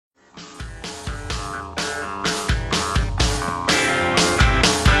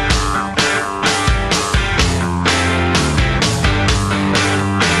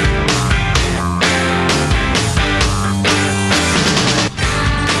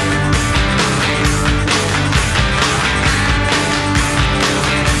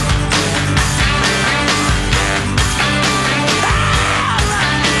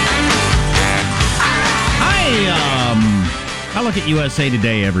look at USA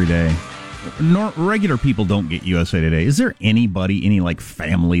Today every day. Regular people don't get USA Today. Is there anybody, any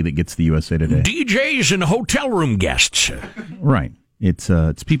family that gets the USA Today? DJs and hotel room guests. Right. It's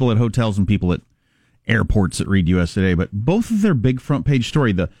people at hotels and people at airports that read USA Today. But both of their big front page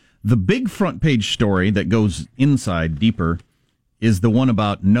story, the big front page story that goes inside deeper, is the one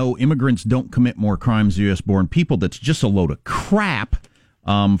about no, immigrants don't commit more crimes than U.S.-born people. That's just a load of crap.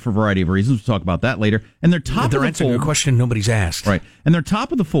 For a variety of reasons. We'll talk about that later. And they're answering a question nobody's asked. Right. And their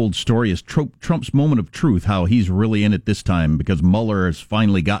top of the fold story is Trump's moment of truth, how he's really in it this time because Mueller has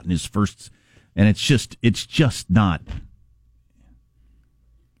finally gotten his first, and it's just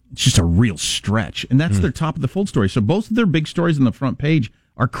a real stretch. And that's their top of the fold story. So both of their big stories on the front page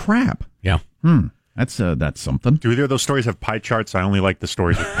are crap. Yeah. That's something. Do either of those stories have pie charts? I only like the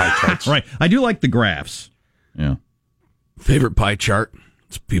stories with pie charts. Right. I do like the graphs. Yeah. Favorite pie chart?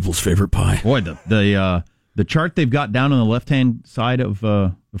 It's people's favorite pie. Boy, the chart they've got down on the left-hand side of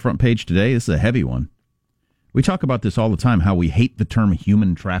the front page today, this is a heavy one. We talk about this all the time, how we hate the term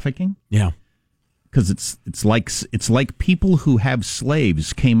human trafficking. Yeah. Because it's like people who have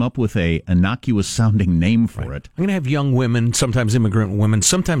slaves came up with a innocuous-sounding name for it. I'm going to have young women, sometimes immigrant women,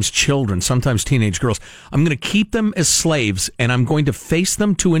 sometimes children, sometimes teenage girls. I'm going to keep them as slaves, and I'm going to face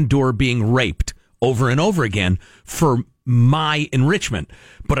them to endure being raped over and over again for my enrichment.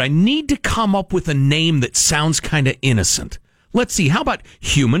 But I need to come up with a name that sounds kind of innocent. Let's see, how about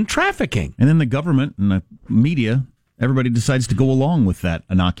human trafficking? And then the government and the media, everybody decides to go along with that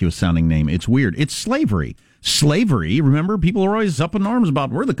innocuous-sounding name. It's weird. It's slavery. Slavery, remember, people are always up in arms about,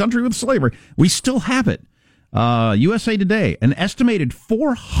 we're the country with slavery. We still have it. USA Today, an estimated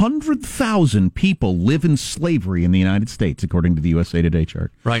 400,000 people live in slavery in the United States, according to the USA Today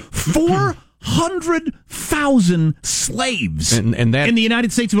chart. Right. 400,000 slaves and that, in the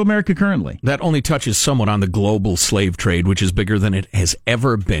United States of America currently. That only touches somewhat on the global slave trade, which is bigger than it has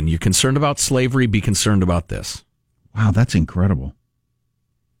ever been. You're concerned about slavery, be concerned about this. Wow, that's incredible.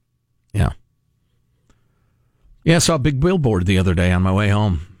 Yeah. Yeah, I saw a big billboard the other day on my way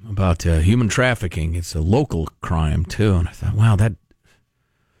home about human trafficking. It's a local crime, too. And I thought, wow,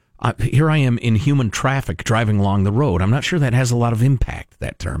 here I am in human traffic driving along the road. I'm not sure that has a lot of impact,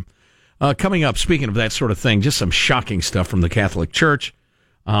 that term. Coming up, speaking of that sort of thing, just some shocking stuff from the Catholic Church.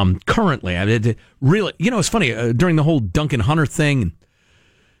 Currently, it's funny, during the whole Duncan Hunter thing,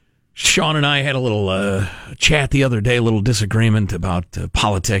 Sean and I had a little chat the other day, a little disagreement about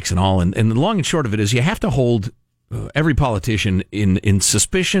politics and all. And the long and short of it is you have to hold every politician in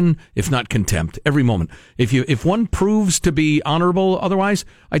suspicion, if not contempt, every moment. If one proves to be honorable otherwise,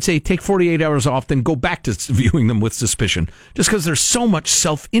 I'd say take 48 hours off, then go back to viewing them with suspicion. Just because there's so much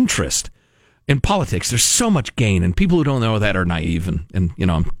self-interest in politics. There's so much gain, and people who don't know that are naive, and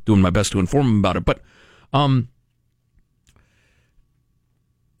I'm doing my best to inform them about it. But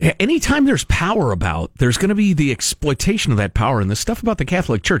anytime there's power about, there's going to be the exploitation of that power. And the stuff about the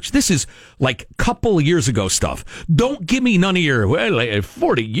Catholic Church, this is like a couple of years ago stuff. Don't give me none of your,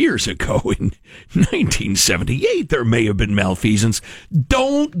 40 years ago in 1978, there may have been malfeasance.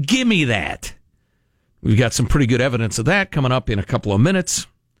 Don't give me that. We've got some pretty good evidence of that coming up in a couple of minutes.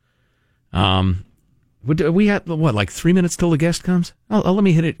 We have, 3 minutes till the guest comes? Let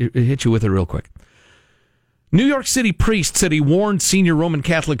me hit you with it real quick. New York City priest said he warned senior Roman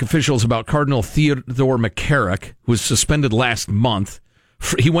Catholic officials about Cardinal Theodore McCarrick, who was suspended last month.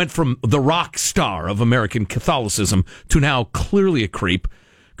 He went from the rock star of American Catholicism to now clearly a creep.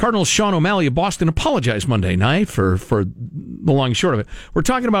 Cardinal Sean O'Malley of Boston apologized Monday night for the long and short of it. We're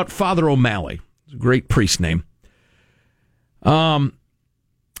talking about Father O'Malley. It's a great priest name. I'm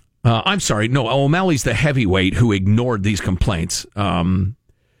sorry. No, O'Malley's the heavyweight who ignored these complaints.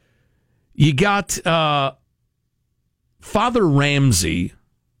 You got Father Ramsey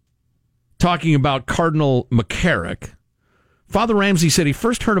talking about Cardinal McCarrick. Father Ramsey said he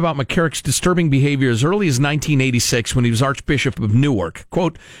first heard about McCarrick's disturbing behavior as early as 1986 when he was Archbishop of Newark.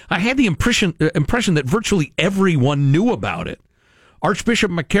 Quote, I had the impression that virtually everyone knew about it. Archbishop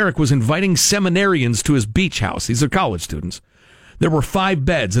McCarrick was inviting seminarians to his beach house. These are college students. There were 5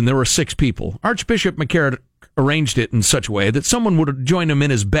 beds and there were 6 people. Archbishop McCarrick arranged it in such a way that someone would join him in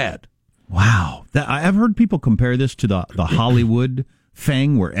his bed. Wow. I've heard people compare this to the Hollywood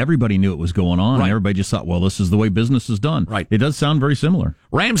thing where everybody knew it was going on, right, and everybody just thought, well, this is the way business is done. Right. It does sound very similar.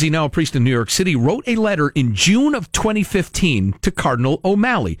 Ramsey, now a priest in New York City, wrote a letter in June of 2015 to Cardinal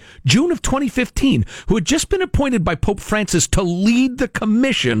O'Malley. June of 2015, who had just been appointed by Pope Francis to lead the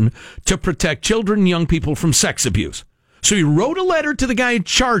commission to protect children and young people from sex abuse. So he wrote a letter to the guy in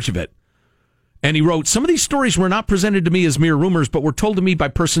charge of it. And he wrote, some of these stories were not presented to me as mere rumors, but were told to me by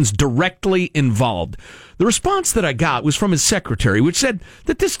persons directly involved. The response that I got was from his secretary, which said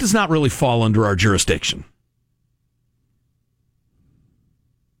that this does not really fall under our jurisdiction.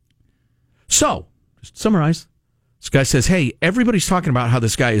 So, just to summarize, this guy says, hey, everybody's talking about how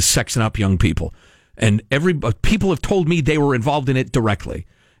this guy is sexing up young people. And people have told me they were involved in it directly.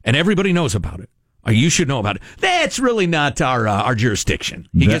 And everybody knows about it. You should know about it. That's really not our jurisdiction.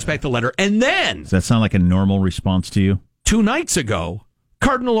 He gets back the letter. And then... Does that sound like a normal response to you? 2 nights ago,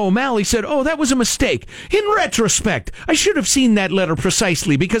 Cardinal O'Malley said, oh, that was a mistake. In retrospect, I should have seen that letter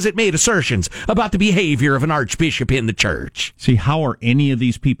precisely because it made assertions about the behavior of an archbishop in the church. See, how are any of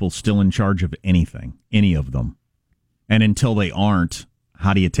these people still in charge of anything? Any of them? And until they aren't,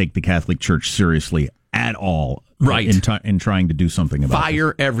 how do you take the Catholic Church seriously at all? Right. In trying to do something about it.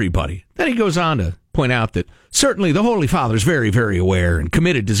 Fire everybody. Then he goes on to point out that certainly the Holy Father is very, very aware and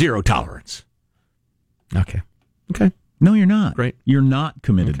committed to zero tolerance. Okay. No, you're not. Great. You're not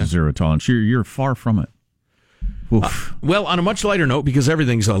committed to zero tolerance. You're far from it. Well, on a much lighter note, because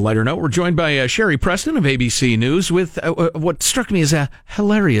everything's a lighter note, we're joined by Sherry Preston of ABC News with what struck me as a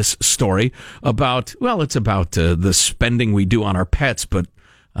hilarious story about, well, it's about the spending we do on our pets, but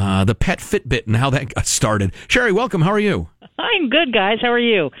the pet Fitbit and how that got started. Sherry, welcome. How are you? I'm good, guys. How are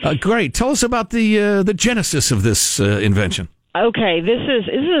you? Great. Tell us about the genesis of this invention. Okay, this is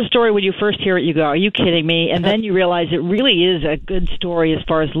a story when you first hear it, you go, are you kidding me? And then you realize it really is a good story as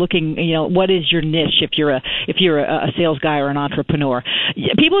far as looking, what is your niche if you're a sales guy or an entrepreneur.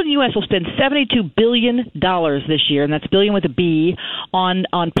 People in the U.S. will spend $72 billion this year, and that's billion with a B, on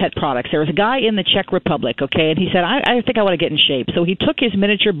pet products. There was a guy in the Czech Republic, okay, and he said, I think I want to get in shape. So he took his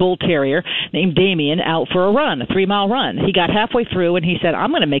miniature bull terrier named Damien out for a run, a 3-mile run. He got halfway through, and he said, I'm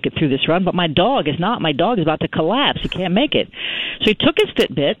going to make it through this run, but my dog is not. My dog is about to collapse. He can't make it. So he took his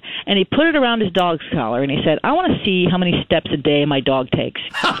Fitbit and he put it around his dog's collar and he said, I want to see how many steps a day my dog takes.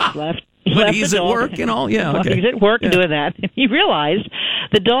 But he's at work and all? Yeah, okay. He's at work and doing that. And he realized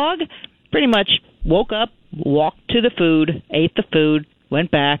the dog pretty much woke up, walked to the food, ate the food, went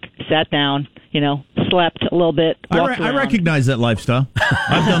back, sat down, slept a little bit. I recognize that lifestyle.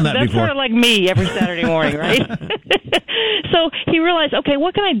 I've done that That's before. Sort of like me every Saturday morning, right? So he realized, okay,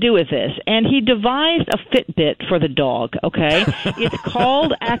 what can I do with this? And he devised a Fitbit for the dog, okay? It's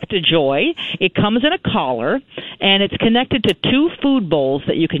called ActiJoy. It comes in a collar, and it's connected to 2 food bowls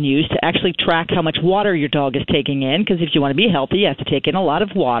that you can use to actually track how much water your dog is taking in, because if you want to be healthy, you have to take in a lot of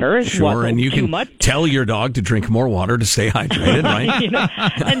water. Sure, and you can tell your dog to drink more water to stay hydrated,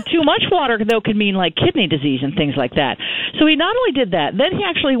 right? And too much water, though, could mean like kidney disease and things like that. So he not only did that, then he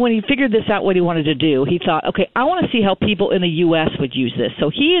actually, when he figured this out, what he wanted to do, he thought, okay, I want to see how people in the U.S. would use this. So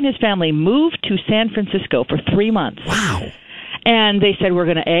he and his family moved to San Francisco for 3 months. Wow. And they said, we're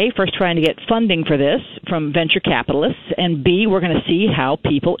going to, first trying to get funding for this from venture capitalists, and B, we're going to see how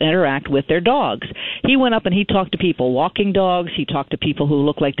people interact with their dogs. He went up and he talked to people walking dogs. He talked to people who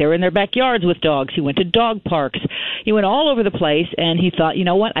looked like they were in their backyards with dogs. He went to dog parks. He went all over the place, and he thought, you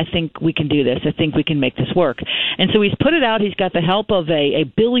know what, I think we can do this. I think we can make this work. And so he's put it out. He's got the help of a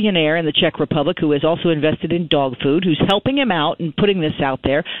billionaire in the Czech Republic who has also invested in dog food, who's helping him out and putting this out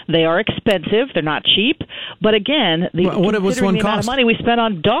there. They are expensive. They're not cheap. But again, what was one the amount cost? of money we spent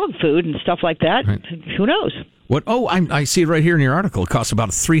on dog food and stuff like that, right. Who knows? What? Oh, I see it right here in your article. It costs about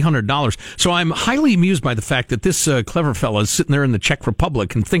 $300. So I'm highly amused by the fact that this clever fellow is sitting there in the Czech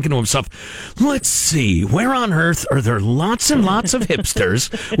Republic and thinking to himself, let's see, where on earth are there lots and lots of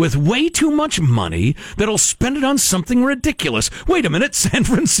hipsters with way too much money that'll spend it on something ridiculous? Wait a minute, San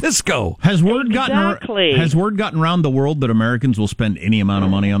Francisco. Has word gotten around the world that Americans will spend any amount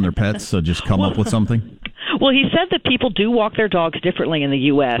of money on their pets? So just come up with something? Well, he said that people do walk their dogs differently in the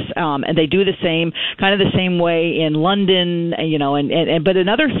U.S., and they do the same way in London, but in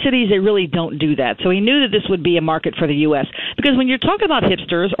other cities they really don't do that. So he knew that this would be a market for the U.S. because when you're talking about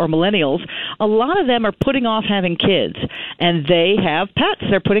hipsters or millennials, a lot of them are putting off having kids, and they have pets.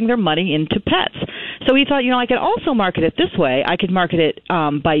 They're putting their money into pets. So he thought, I could also market it this way. I could market it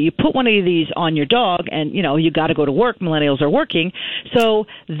by you put one of these on your dog, and you got to go to work. Millennials are working, so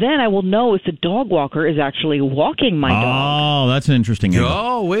then I will know if the dog walker is actually walking my dog. Oh, that's an interesting angle.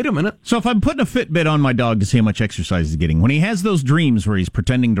 Oh, wait a minute. So if I'm putting a Fitbit on my dog to see how much exercise he's getting, when he has those dreams where he's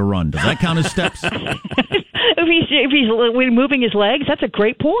pretending to run, does that count as steps? If he's moving his legs, that's a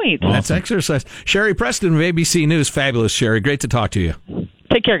great point. Awesome. That's exercise. Sherry Preston of ABC News. Fabulous, Sherry. Great to talk to you.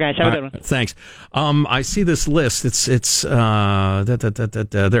 Take care, guys. Have a good one. Thanks. I see this list. It's there it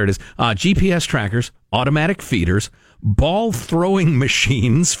is. GPS trackers, automatic feeders, ball throwing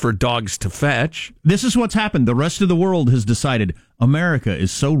machines for dogs to fetch. This is what's happened. The rest of the world has decided, America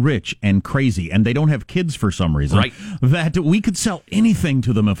is so rich and crazy, and they don't have kids for some reason, Right. that we could sell anything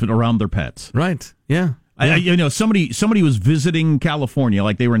to them around their pets. Right. Yeah. Somebody was visiting California,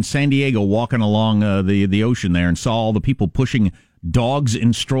 like they were in San Diego, walking along the ocean there, and saw all the people pushing dogs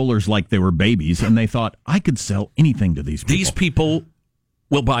in strollers like they were babies, and they thought, I could sell anything to these people. These people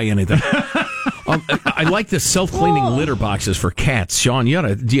will buy anything. I like the self-cleaning litter boxes for cats. Sean,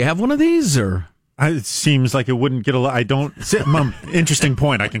 do you have one of these, or? It seems like it wouldn't get a lot. I don't. Interesting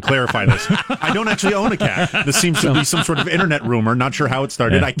point. I can clarify this. I don't actually own a cat. This seems to be some sort of internet rumor. Not sure how it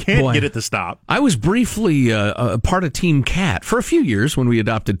started. I can't get it to stop. I was briefly a part of Team Cat for a few years when we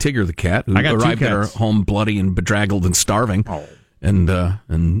adopted Tigger the cat, who arrived at our home bloody and bedraggled and starving. Oh. And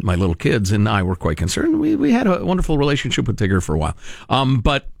my little kids and I were quite concerned. We had a wonderful relationship with Tigger for a while.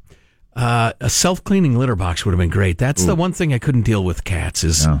 But a self-cleaning litter box would have been great. That's the one thing I couldn't deal with cats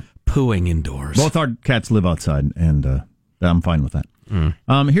is pooing indoors. Both our cats live outside, and I'm fine with that.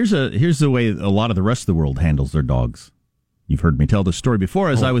 Here's the way a lot of the rest of the world handles their dogs. You've heard me tell this story before.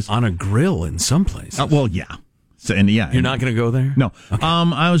 I was on a grill in some places. Yeah. So, you're not going to go there? No. Okay.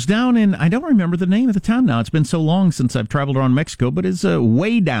 I was down in, I don't remember the name of the town now. It's been so long since I've traveled around Mexico, but it's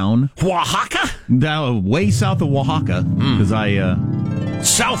way down. Oaxaca? Way south of Oaxaca. Because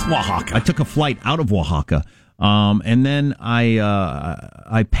South Oaxaca. I took a flight out of Oaxaca. And then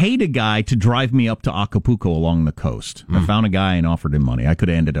I paid a guy to drive me up to Acapulco along the coast. I found a guy and offered him money. I could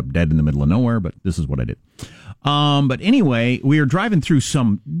have ended up dead in the middle of nowhere, but this is what I did. But anyway, we were driving through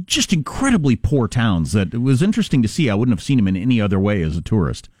some just incredibly poor towns that it was interesting to see. I wouldn't have seen them in any other way as a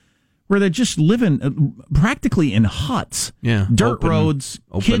tourist, where they're just living practically in huts, dirt roads,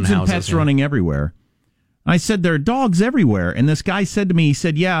 kids and pets running everywhere. I said, there are dogs everywhere. And this guy said to me, he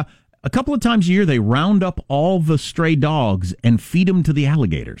said, yeah, a couple of times a year they round up all the stray dogs and feed them to the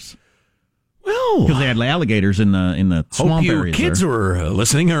alligators. Well, because they had alligators in the swamp areas. Hope you kids who are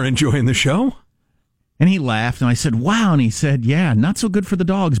listening are enjoying the show. And he laughed, and I said, wow. And he said, yeah, not so good for the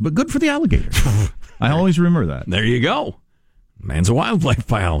dogs, but good for the alligators. I always remember that. There you go. Man's a wildlife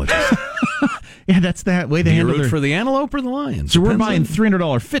biologist. Yeah, that's the way they handle root for the antelope or the lions. So we're buying $300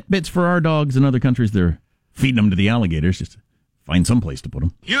 Fitbits for our dogs. In other countries, they're feeding them to the alligators just to find some place to put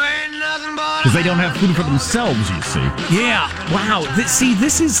them. You ain't nothing but because they don't have food for themselves, you see. Yeah. Wow. This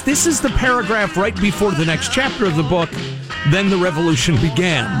is the paragraph right before the next chapter of the book. Then the revolution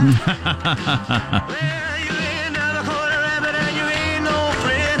began.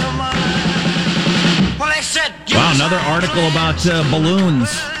 Wow, another article about balloons.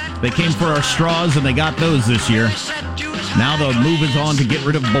 They came for our straws, and they got those this year. Now the move is on to get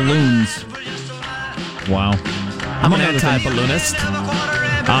rid of balloons. Wow. I'm an anti-balloonist.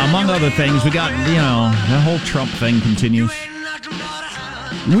 Among other things, we got, the whole Trump thing continues.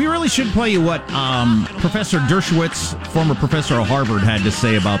 We really should play you what Professor Dershowitz, former professor at Harvard, had to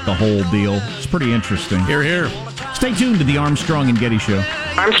say about the whole deal. It's pretty interesting. Hear, hear. Stay tuned to the Armstrong and Getty Show.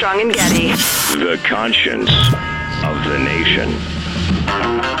 Armstrong and Getty. The conscience of the nation.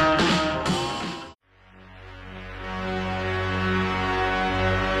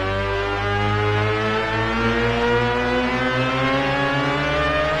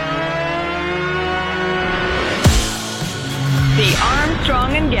 The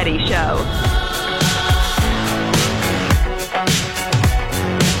Armstrong and Getty Show.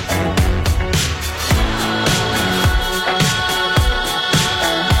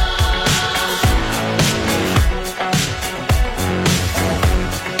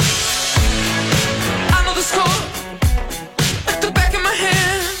 I know the score at the back of my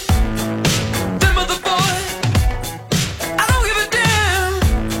hand. Them other boy, I don't give a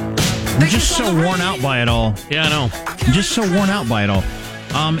damn. I'm just so worn out by it all. Yeah, I know. Just so worn out by it all.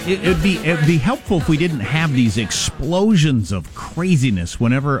 It'd be helpful if we didn't have these explosions of craziness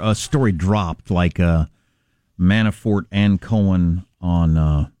whenever a story dropped, like Manafort and Cohen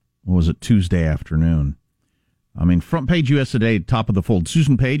on Tuesday afternoon. I mean, front page USA Today, top of the fold.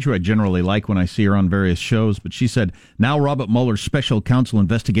 Susan Page, who I generally like when I see her on various shows, but she said, now Robert Mueller's special counsel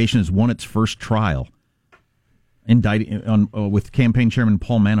investigation has won its first trial. With campaign chairman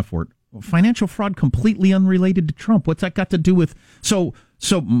Paul Manafort. Financial fraud completely unrelated to Trump. What's that got to do with... So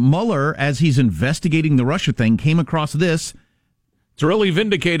Mueller, as he's investigating the Russia thing, came across this. It's really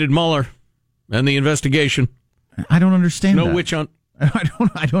vindicated Mueller and the investigation. I don't understand that. No witch hunt.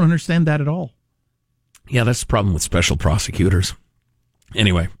 I don't understand that at all. Yeah, that's the problem with special prosecutors.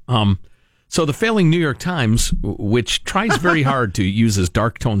 Anyway, so the failing New York Times, which tries very hard to use as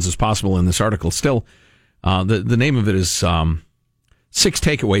dark tones as possible in this article, still, the name of it is 6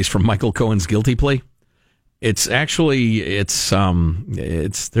 Takeaways from Michael Cohen's Guilty Plea. It's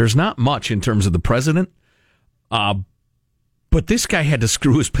there's not much in terms of the president, But this guy had to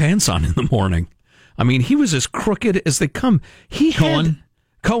screw his pants on in the morning. I mean, he was as crooked as they come.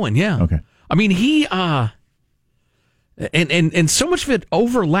 Cohen, yeah. Okay. I mean, he and so much of it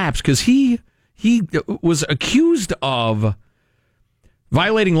overlaps because he was accused of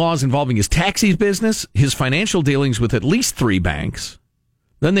violating laws involving his taxi business, his financial dealings with at least 3 banks.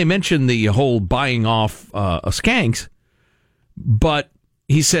 Then they mentioned the whole buying off skanks. But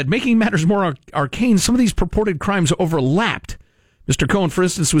he said, making matters more arcane, some of these purported crimes overlapped. Mr. Cohen, for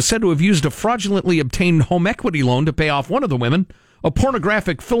instance, was said to have used a fraudulently obtained home equity loan to pay off one of the women, a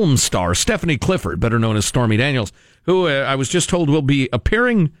pornographic film star, Stephanie Clifford, better known as Stormy Daniels, who I was just told will be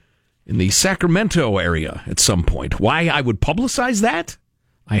appearing in the Sacramento area at some point. Why I would publicize that,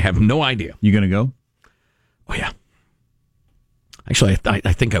 I have no idea. You going to go? Oh, yeah. Actually,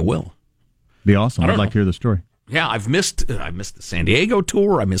 I think I will. Be awesome. I'd like know. to hear the story. Yeah, I missed the San Diego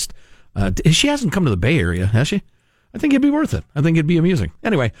tour. She hasn't come to the Bay Area, has she? I think it'd be worth it. I think it'd be amusing.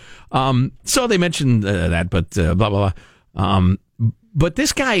 Anyway, so they mentioned that, but blah, blah, blah. But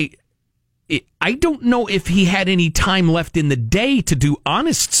this guy, I don't know if he had any time left in the day to do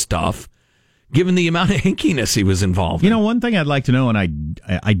honest stuff, given the amount of hinkiness he was involved in. You know, one thing I'd like to know, and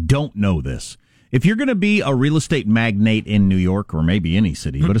I don't know this, if you're going to be a real estate magnate in New York, or maybe any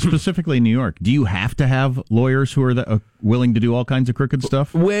city, but specifically New York, do you have to have lawyers who are willing to do all kinds of crooked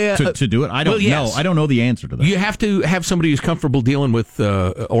stuff to do it? I don't know. I don't know the answer to that. You have to have somebody who's comfortable dealing with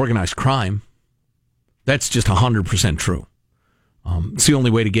organized crime. That's just 100% true. It's the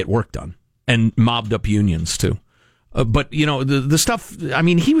only way to get work done. And mobbed up unions, too. But, you know, the stuff, I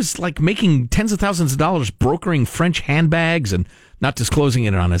mean, he was like making tens of thousands of dollars brokering French handbags and not disclosing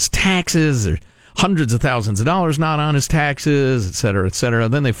it on his taxes, or hundreds of thousands of dollars not on his taxes, et cetera, et cetera.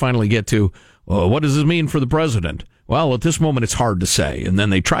 Then they finally get to, what does this mean for the president? Well, at this moment, it's hard to say. And then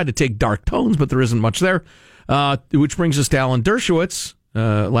they try to take dark tones, but there isn't much there, which brings us to Alan Dershowitz.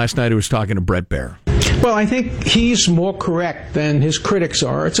 Last night, he was talking to Brett Baer. Well, I think he's more correct than his critics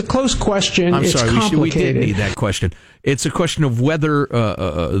are. It's a close question. I'm sorry, complicated. we did need that question. It's a question of whether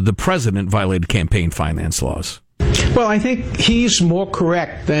the president violated campaign finance laws. Well, I think he's more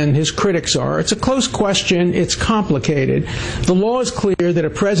correct than his critics are. It's a close question. It's complicated. The law is clear that a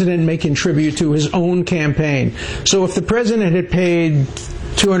president may contribute to his own campaign. So if the president had paid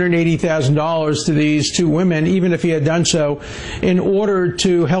 $280,000 to these 2 women, even if he had done so in order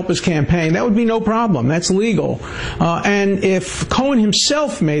to help his campaign, that would be no problem. That's legal. And if Cohen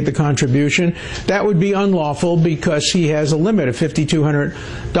himself made the contribution, that would be unlawful because he has a limit of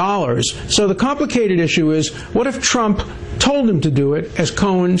 $5,200. So the complicated issue is, what if Trump told him to do it, as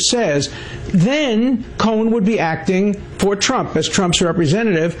Cohen says? Then Cohen would be acting for Trump as Trump's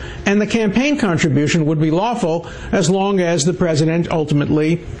representative, and the campaign contribution would be lawful as long as the president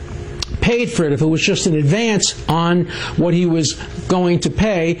ultimately paid for it. If it was just an advance on what he was going to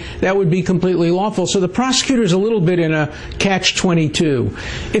pay, that would be completely lawful. So the prosecutor's a little bit in a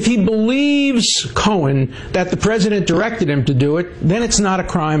catch-22. If he believes Cohen that the president directed him to do it, then it's not a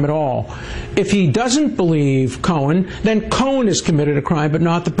crime at all. If he doesn't believe Cohen, then Cohen has committed a crime, but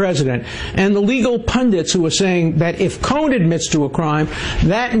not the president. And the legal pundits who are saying that if Cohen admits to a crime,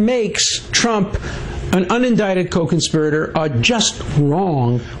 that makes Trump an unindicted co-conspirator are just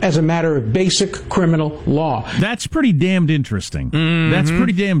wrong as a matter of basic criminal law. That's pretty damned interesting. Mm-hmm. That's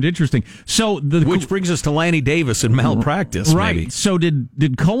pretty damned interesting. So, which brings us to Lanny Davis and malpractice, right? Maybe. So,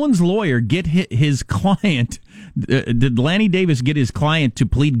 did Cohen's lawyer get his client? Did Lanny Davis get his client to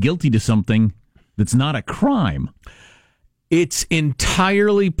plead guilty to something that's not a crime? It's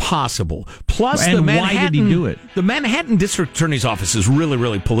entirely possible. Plus, and why did he do it? The Manhattan District Attorney's Office is really,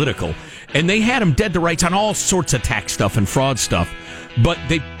 really political, and they had him dead to rights on all sorts of tax stuff and fraud stuff. But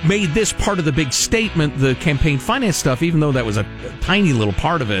they made this part of the big statement, the campaign finance stuff, even though that was a tiny little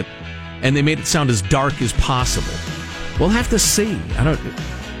part of it, and they made it sound as dark as possible. We'll have to see.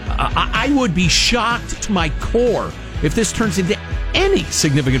 I would be shocked to my core if this turns into any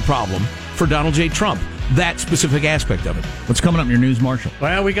significant problem for Donald J. Trump. That specific aspect of it. What's coming up in your news, Marshall?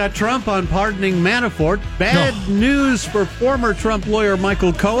 Well, we got Trump on pardoning Manafort. Bad news for former Trump lawyer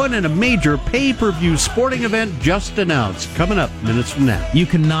Michael Cohen, and a major pay-per-view sporting event just announced. Coming up minutes from now. You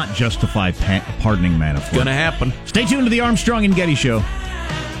cannot justify pardoning Manafort. Gonna happen. Stay tuned to the Armstrong and Getty Show.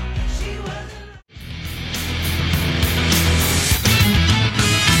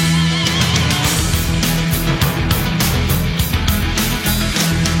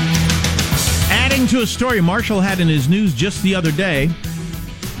 To a story Marshall had in his news just the other day.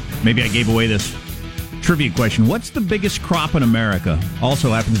 Maybe I gave away this trivia question. What's the biggest crop in America?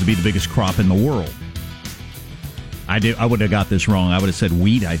 Also happens to be the biggest crop in the world. I would have got this wrong. I would have said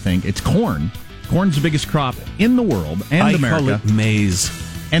wheat, I think. It's corn. Corn's the biggest crop in the world and America. I call it maize.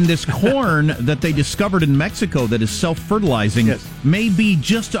 And this corn that they discovered in Mexico that is self-fertilizing may be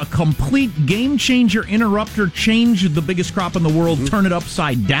just a complete game-changer, interrupter, change the biggest crop in the world, turn it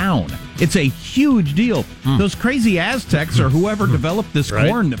upside down. It's a huge deal. Those crazy Aztecs or whoever developed this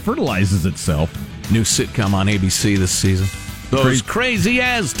corn that fertilizes itself. New sitcom on ABC this season. Those crazy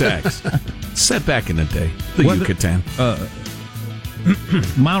Aztecs. Set back in the day. The Yucatan.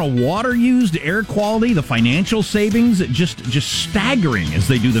 Amount of water used, air quality, the financial savings, just staggering as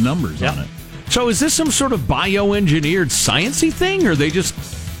they do the numbers on it. So is this some sort of bioengineered sciencey thing, or they just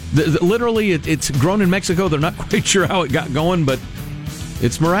literally it's grown in Mexico? They're not quite sure how it got going, but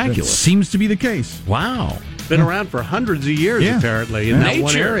it's miraculous. It seems to be the case. Wow. Been around for hundreds of years, apparently, in that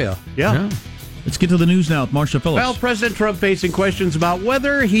one area. Yeah. Let's get to the news now with Marcia Phillips. Well, President Trump facing questions about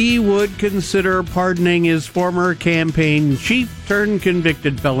whether he would consider pardoning his former campaign chief turned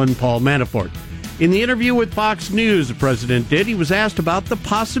convicted felon Paul Manafort. In the interview with Fox News, the president did, he was asked about the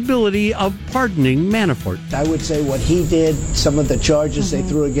possibility of pardoning Manafort. I would say what he did, some of the charges they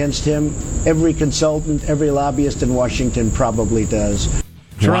threw against him, every consultant, every lobbyist in Washington probably does.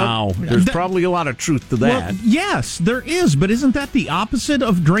 Wow. There's probably a lot of truth to that. Well, yes, there is, but isn't that the opposite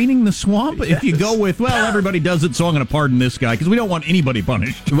of draining the swamp? Yes. If you go with, well, everybody does it, so I'm going to pardon this guy, because we don't want anybody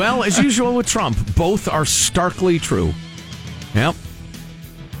punished. Well, as usual with Trump, both are starkly true. Yep.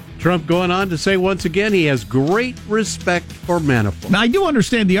 Trump going on to say once again he has great respect for Manafort. Now, I do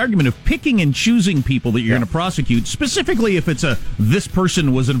understand the argument of picking and choosing people that you're going to prosecute, specifically if it's this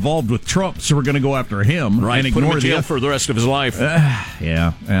person was involved with Trump, so we're going to go after him and put ignore him in jail for the rest of his life.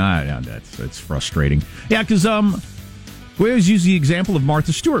 That's frustrating. Yeah, because we always use the example of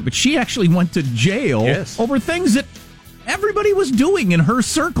Martha Stewart, but she actually went to jail over things that everybody was doing in her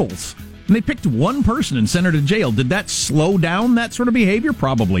circles. And they picked one person and sent her to jail. Did that slow down that sort of behavior?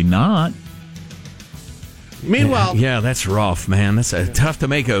 Probably not. Meanwhile... Yeah, that's rough, man. That's tough to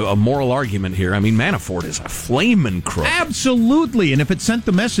make a moral argument here. I mean, Manafort is a flaming crook. Absolutely. And if it sent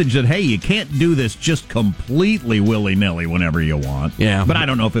the message that, hey, you can't do this just completely willy-nilly whenever you want. Yeah. But I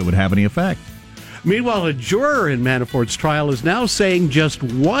don't know if it would have any effect. Meanwhile, a juror in Manafort's trial is now saying just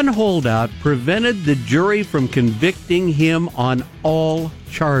one holdout prevented the jury from convicting him on all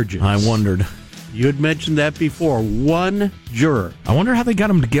charges. I wondered. You had mentioned that before. One juror. I wonder how they got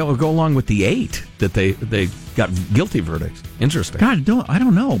him to go along with the 8 that they got guilty verdicts. Interesting. God, I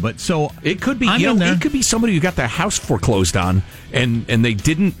don't know, but so it could be. It could be somebody who got their house foreclosed on, and they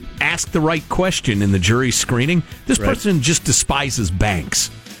didn't ask the right question in the jury screening. This person just despises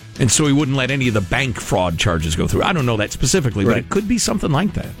banks. And so he wouldn't let any of the bank fraud charges go through. I don't know that specifically, but it could be something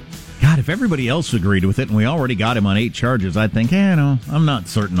like that. God, if everybody else agreed with it and we already got him on 8 charges, I'd think, no, I'm not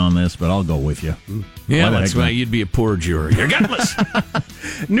certain on this, but I'll go with you. Yeah, that's why you'd be a poor juror. You're gutless.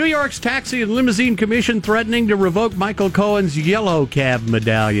 New York's Taxi and Limousine Commission threatening to revoke Michael Cohen's yellow cab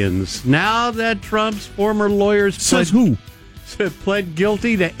medallions. Now that Trump's former lawyers pled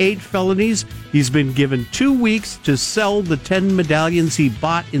guilty to 8 felonies, he's been given 2 weeks to sell the 10 medallions he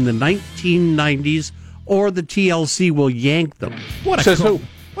bought in the 1990s, or the TLC will yank them. What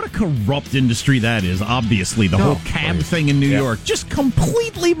a corrupt industry that is, obviously. The whole cab thing in New York. Just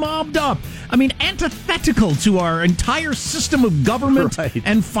completely mobbed up. I mean, antithetical to our entire system of government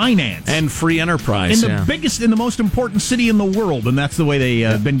and finance. And free enterprise. In the most important city in the world, and that's the way they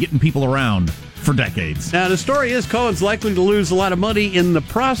have been getting people around for decades. Now, the story is Cohen's likely to lose a lot of money in the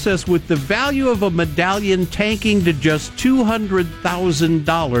process, with the value of a medallion tanking to just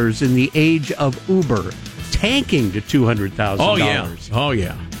 $200,000 in the age of Uber. Tanking to $200,000. Oh,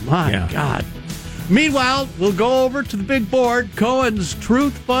 yeah. My God. Meanwhile, we'll go over to the big board. Cohen's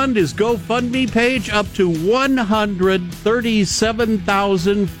Truth Fund, his GoFundMe page, up to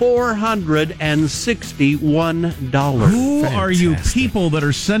 $137,461. Who are you people that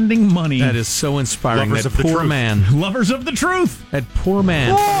are sending money? That is so inspiring. Lovers that of the poor truth. man. Lovers of the truth. That poor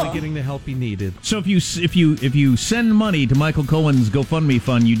man finally getting the help he needed. So if you send money to Michael Cohen's GoFundMe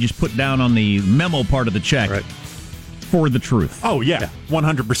fund, you just put down on the memo part of the check. For the truth. Oh, yeah,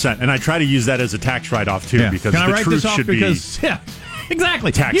 100%. And I try to use that as a tax write-off, too, because Can I the write truth this off should because, be...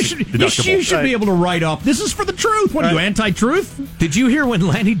 exactly. Tax You deductible. should be able to write off. This is for the truth. What are you, anti-truth? Did you hear when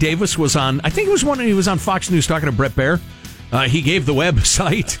Lanny Davis was on, I think it was when he was on Fox News talking to Brett Baer? He gave the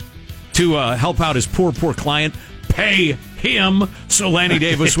website to help out his poor client. Pay him. So Lanny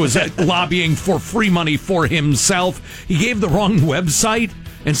Davis was lobbying for free money for himself. He gave the wrong website.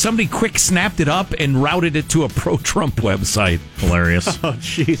 And somebody quick snapped it up and routed it to a pro-Trump website. Hilarious. Oh,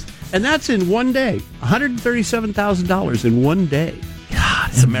 jeez. And that's in one day. $137,000 in one day.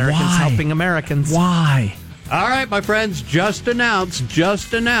 God, it's Americans helping Americans. Why? All right, my friends, just announced,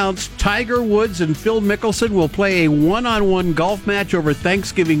 Tiger Woods and Phil Mickelson will play a one-on-one golf match over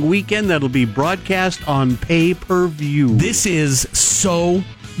Thanksgiving weekend that'll be broadcast on pay-per-view. This is so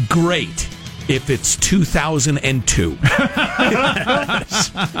great if it's 2002.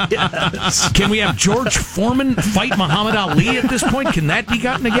 Yes. Can we have George Foreman fight Muhammad Ali at this point? Can that be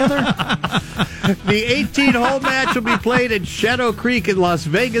gotten together? The 18-hole match will be played at Shadow Creek in Las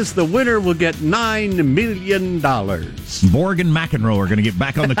Vegas. The winner will get $9 million. Borg and McEnroe are going to get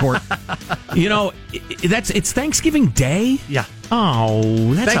back on the court. You know, it's Thanksgiving Day? Yeah.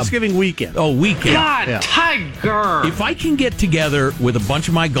 Oh, that's Thanksgiving weekend. Oh, weekend. God, Yeah. Tiger! If I can get together with a bunch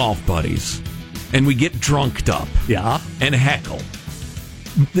of my golf buddies and we get drunked up Yeah. and heckle,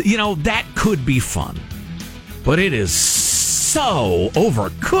 you know, that could be fun. But it is so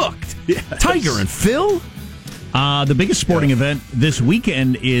overcooked. Yes. Tiger and Phil? The biggest sporting event this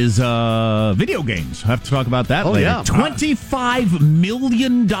weekend is video games. I have to talk about that later. Yeah. $25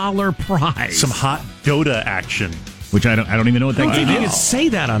 million prize. Some hot Dota action. Which I don't even know what that I think game you can is. say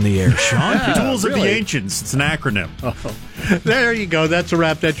that on the air, Sean. Tools of the really? Ancients. It's an acronym. There you go. That's a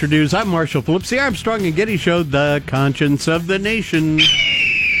wrap. That's your news. I'm Marshall Phillips, the Armstrong and Getty Show, the conscience of the nation.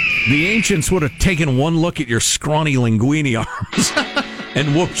 The ancients would have taken one look at your scrawny linguini arms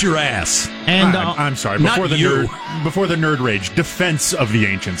and whooped your ass. And I'm sorry. not Before the you. nerd rage, defense of the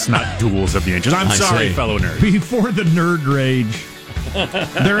ancients, not duels of the ancients. I'm I sorry, see. fellow nerds. before the nerd rage,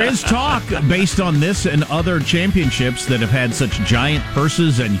 there is talk based on this and other championships that have had such giant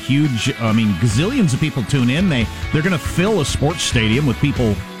purses and huge, gazillions of people tune in. They're going to fill a sports stadium with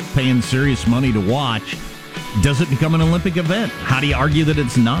people paying serious money to watch. Does it become an Olympic event? How do you argue that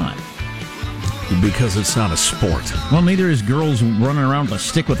it's not? Because it's not a sport. Well, neither is girls running around with a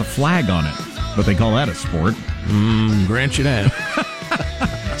stick with a flag on it, but they call that a sport. Grant you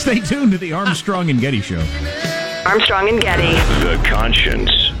that. Stay tuned to the Armstrong and Getty Show. Armstrong and Getty. The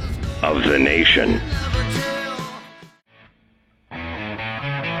conscience of the nation.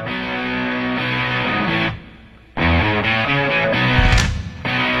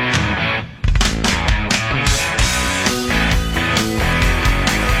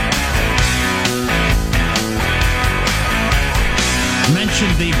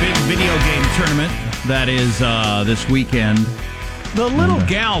 Mentioned the big video game tournament that is this weekend. The little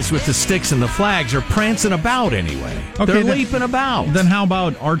gals with the sticks and the flags are prancing about anyway. Okay, They're then- leaping about. Then how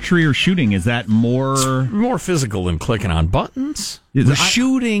about archery or shooting? Is that more... More physical than clicking on buttons. Is The it-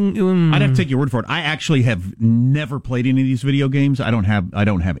 shooting. I'd have to take your word for it. I actually have never played any of these video games. I don't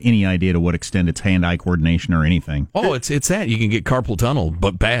have any idea to what extent it's hand-eye coordination or anything. Oh, it's that. You can get carpal tunnel,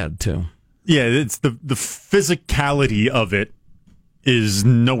 but bad, too. Yeah, it's the physicality of it is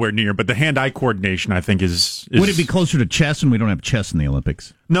nowhere near, but the hand-eye coordination, I think, is Would it be closer to chess, and we don't have chess in the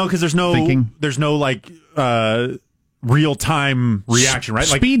Olympics? No, because there's no Thinking? real-time reaction, right?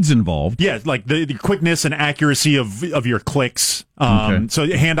 Like, Speed's involved. yeah, like the quickness and accuracy of your clicks. Okay. So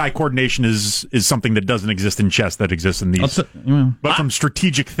hand-eye coordination is something that doesn't exist in chess that exists in these. But from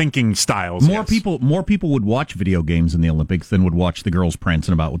strategic thinking styles, More people would watch video games in the Olympics than would watch the girls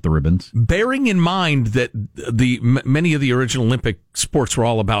prancing about with the ribbons. Bearing in mind that many of the original Olympic sports were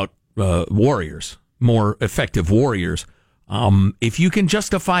all about warriors, more effective warriors. If you can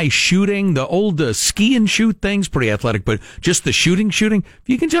justify shooting, the old ski and shoot thing's pretty athletic, but just the shooting, if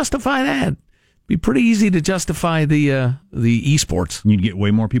you can justify that, it'd be pretty easy to justify the esports. You'd get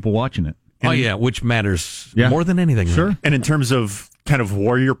way more people watching it. Oh yeah, which matters Yeah. more than anything. Sure. Really. And in terms of kind of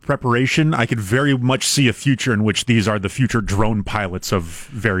warrior preparation, I could very much see a future in which these are the future drone pilots of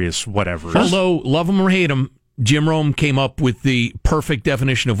various whatevers. Although, love them or hate them, Jim Rome came up with the perfect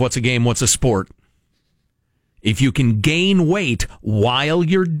definition of what's a game, what's a sport. If you can gain weight while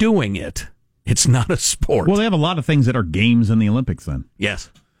you're doing it, it's not a sport. Well, they have a lot of things that are games in the Olympics then. Yes,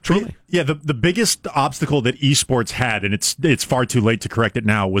 truly. Yeah, the biggest obstacle that esports had, and it's far too late to correct it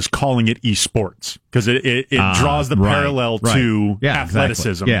now, was calling it esports because it draws the right, parallel right. to Yeah, athleticism.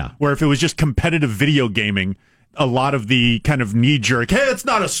 exactly. Yeah. Where if it was just competitive video gaming, a lot of the kind of knee jerk, hey, it's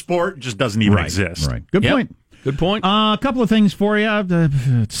not a sport, just doesn't even exist. Right. Good Yep. point. Good point. A couple of things for you.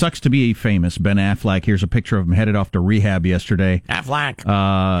 It sucks to be famous. Ben Affleck. Here's a picture of him headed off to rehab yesterday.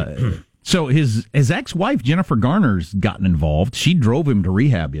 Affleck. So his ex-wife, Jennifer Garner's gotten involved. She drove him to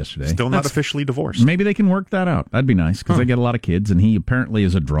rehab yesterday. Still not officially divorced. Maybe they can work that out. That'd be nice because they get a lot of kids, and he apparently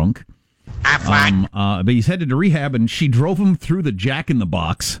is a drunk. But he's headed to rehab, and she drove him through the Jack in the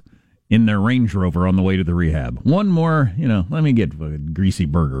Box in their Range Rover on the way to the rehab. One more, let me get a greasy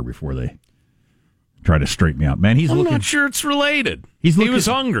burger before they try to straighten me out. Man, I'm not sure it's related. He was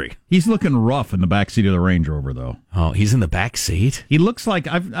hungry. He's looking rough in the backseat of the Range Rover, though. Oh, he's in the back seat? He looks like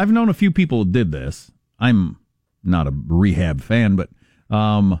I've known a few people who did this. I'm not a rehab fan, but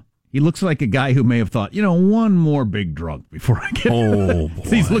he looks like a guy who may have thought, one more big drunk before I get. Oh, boy.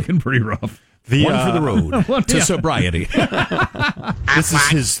 He's looking pretty rough. One for the road to sobriety. This is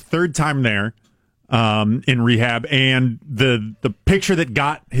his third time there in rehab, and the picture that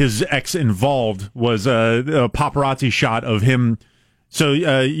got his ex involved was a paparazzi shot of him. So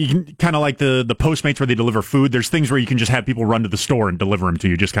you can kind of like the Postmates where they deliver food. There's things where you can just have people run to the store and deliver them to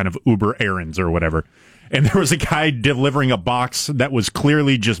you, just kind of Uber errands or whatever. And there was a guy delivering a box that was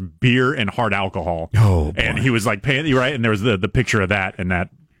clearly just beer and hard alcohol. Oh, boy. And he was like paying, right? And there was the picture of that, and that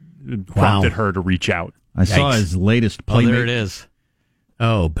prompted her to reach out. I saw his latest Playmate. Oh, there it is.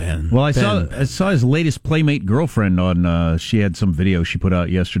 Oh, Ben. Well, I saw his latest Playmate girlfriend on. She had some video she put out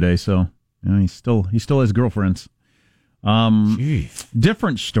yesterday. So he still has girlfriends.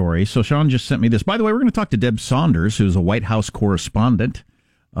 Different story. So Sean just sent me this. By the way, we're going to talk to Deb Saunders, who's a White House correspondent,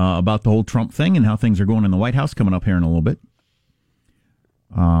 about the whole Trump thing and how things are going in the White House coming up here in a little bit.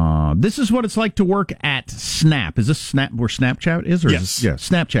 This is what it's like to work at Snap. Is this Snap where Snapchat is? Or yes.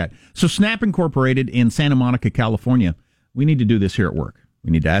 Snapchat. So Snap Incorporated in Santa Monica, California. We need to do this here at work.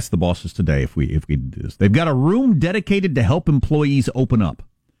 We need to ask the bosses today if we do this. They've got a room dedicated to help employees open up.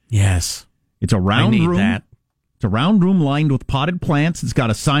 Yes. It's a round room. That. It's a round room lined with potted plants. It's got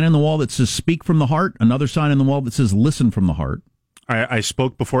a sign on the wall that says "Speak from the Heart." Another sign on the wall that says "Listen from the Heart." I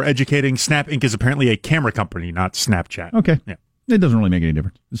spoke before educating. Snap Inc. is apparently a camera company, not Snapchat. Okay. Yeah. It doesn't really make any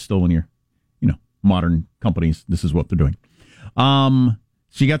difference. It's still in your, modern companies. This is what they're doing.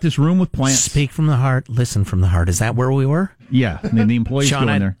 So you got this room with plants. Speak from the heart, listen from the heart. Is that where we were? Yeah. And then the employees Sean,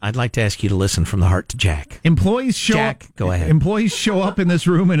 go in there. I'd like to ask you to listen from the heart to Jack. Employees show Jack, up. go ahead. Employees show up in this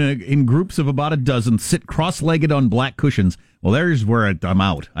room in groups of about a dozen, sit cross-legged on black cushions. Well, there's where I'm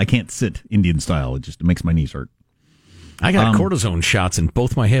out. I can't sit Indian style. It makes my knees hurt. I got cortisone shots in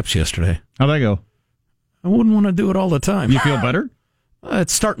both my hips yesterday. How'd that go? I wouldn't want to do it all the time. You feel better?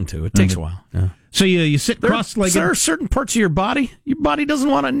 It's starting to. It takes a while. Yeah. So you sit cross-legged. There are certain parts of your body doesn't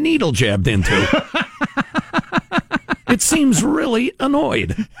want a needle jabbed into. It seems really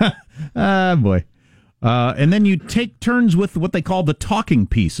annoyed. Boy. And then you take turns with what they call the talking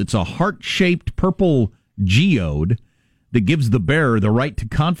piece. It's a heart-shaped purple geode that gives the bearer the right to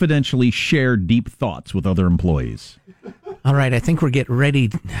confidentially share deep thoughts with other employees. All right, I think we're getting ready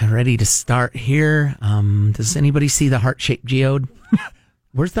to start here. Does anybody see the heart-shaped geode?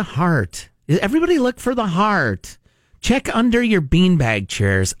 Where's the heart? Everybody look for the heart. Check under your beanbag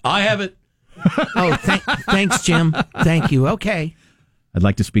chairs. I have it. Oh, thanks, Jim. Thank you. Okay. I'd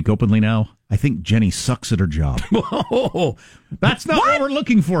like to speak openly now. I think Jenny sucks at her job. Whoa. That's not what we're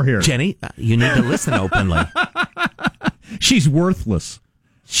looking for here. Jenny, you need to listen openly. She's worthless.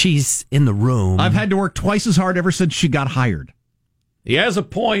 She's in the room. I've had to work twice as hard ever since she got hired. He has a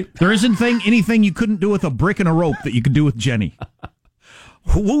point. There isn't anything you couldn't do with a brick and a rope that you could do with Jenny.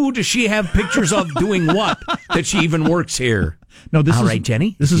 Who does she have pictures of doing what that she even works here? No, this All is right,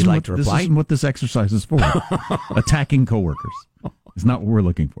 Jenny. This is like to reply. This isn't what this exercise is for. Attacking coworkers is not what we're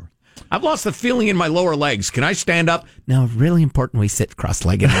looking for. I've lost the feeling in my lower legs. Can I stand up? No, really important. We sit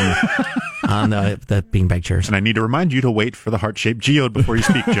cross-legged on the beanbag chairs. And I need to remind you to wait for the heart-shaped geode before you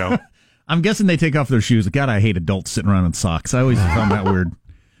speak, Joe. I'm guessing they take off their shoes. God, I hate adults sitting around in socks. I always found that weird.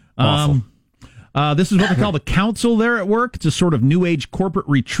 Awful. This is what they call the council there at work. It's a sort of new age corporate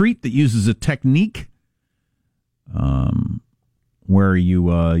retreat that uses a technique where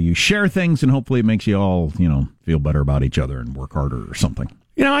you share things and hopefully it makes you all feel better about each other and work harder or something.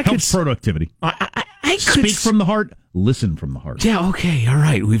 Helps productivity. I could speak from the heart, listen from the heart. Yeah, okay, all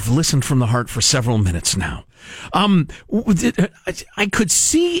right. We've listened from the heart for several minutes now. I could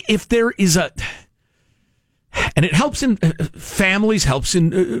see if there is and it helps in families, helps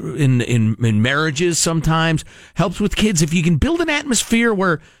in marriages sometimes, helps with kids. If you can build an atmosphere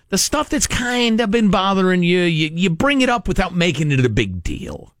where the stuff that's kind of been bothering you bring it up without making it a big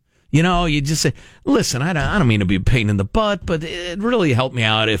deal. You just say, listen, I don't mean to be a pain in the butt, but it really helped me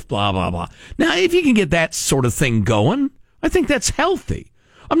out if blah, blah, blah. Now, if you can get that sort of thing going, I think that's healthy.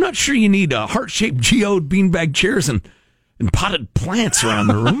 I'm not sure you need heart-shaped geode beanbag chairs and potted plants around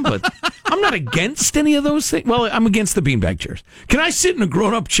the room, but I'm not against any of those things. Well, I'm against the beanbag chairs. Can I sit in a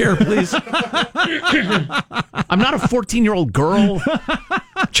grown-up chair, please? I'm not a 14-year-old girl.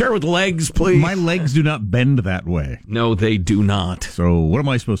 Chair with legs, please. My legs do not bend that way. No, they do not. So what am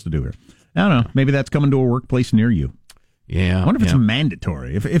I supposed to do here? I don't know. Maybe that's coming to a workplace near you. Yeah. I wonder if it's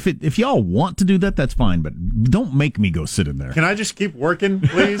mandatory. If y'all want to do that, that's fine, but don't make me go sit in there. Can I just keep working,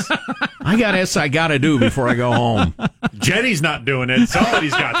 please? I got I got to do before I go home. Jenny's not doing it.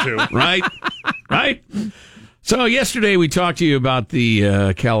 Somebody's got to. Right? So yesterday we talked to you about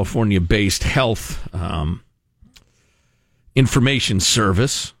the California-based health information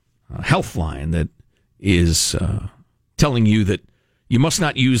service, Healthline, that is telling you that you must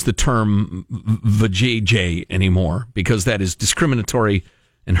not use the term vajayjay anymore because that is discriminatory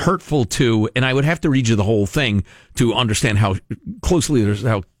and hurtful to. And I would have to read you the whole thing to understand how close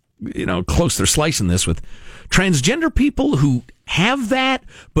they're slicing this with transgender people who have that,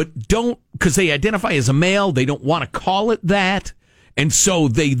 but don't, because they identify as a male, they don't want to call it that. And so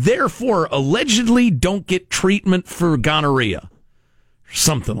they therefore allegedly don't get treatment for gonorrhea.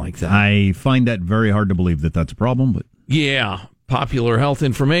 Something like that. I find that very hard to believe that that's a problem, but yeah. Popular health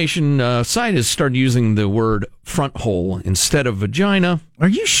information site has started using the word front hole instead of vagina. Are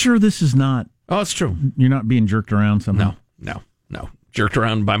you sure this is not? Oh, it's true. You're not being jerked around somehow? No. Jerked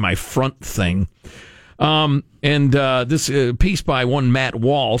around by my front thing. This piece by one Matt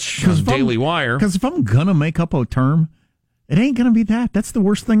Walsh of Daily Wire. Because if I'm going to make up a term, it ain't going to be that. That's the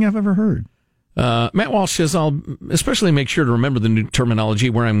worst thing I've ever heard. Matt Walsh says, I'll especially make sure to remember the new terminology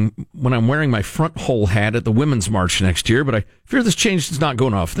when I'm wearing my front hole hat at the Women's March next year, but I fear this change is not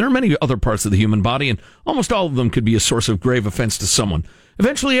going off. There are many other parts of the human body, and almost all of them could be a source of grave offense to someone.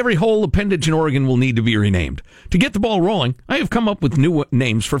 Eventually, every hole, appendage, and organ will need to be renamed. To get the ball rolling, I have come up with new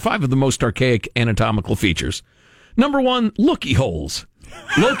names for 5 of the most archaic anatomical features. Number 1, looky holes.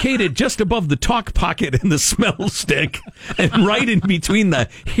 Located just above the talk pocket and the smell stick, and right in between the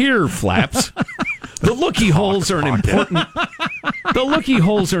ear flaps. The looky holes are an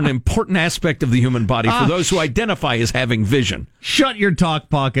important aspect of the human body for those who identify as having vision. Shut your talk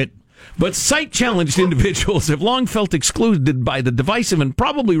pocket. But sight-challenged individuals have long felt excluded by the divisive and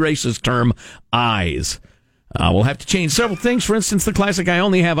probably racist term eyes. We'll have to change several things. For instance, the classic "I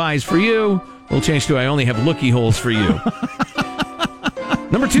only have eyes for you" will change to "I only have looky holes for you."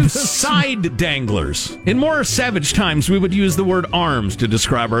 Number 2, side danglers. In more savage times, we would use the word arms to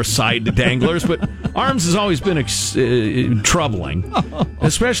describe our side danglers, but arms has always been troubling,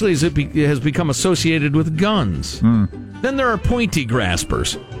 especially as it has become associated with guns. Then there are pointy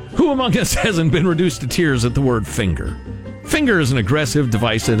graspers. Who among us hasn't been reduced to tears at the word finger? Finger is an aggressive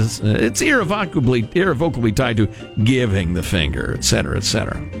device that is it's irrevocably tied to giving the finger, etc.,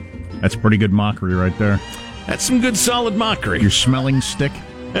 etc. That's pretty good mockery right there. That's some good solid mockery. Your smelling stick?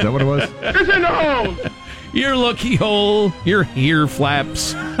 Is that what it was? It's in the hole! Your looky hole, your ear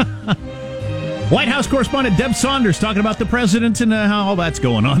flaps. White House correspondent Deb Saunders talking about the president and how all that's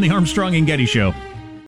going on the Armstrong and Getty Show.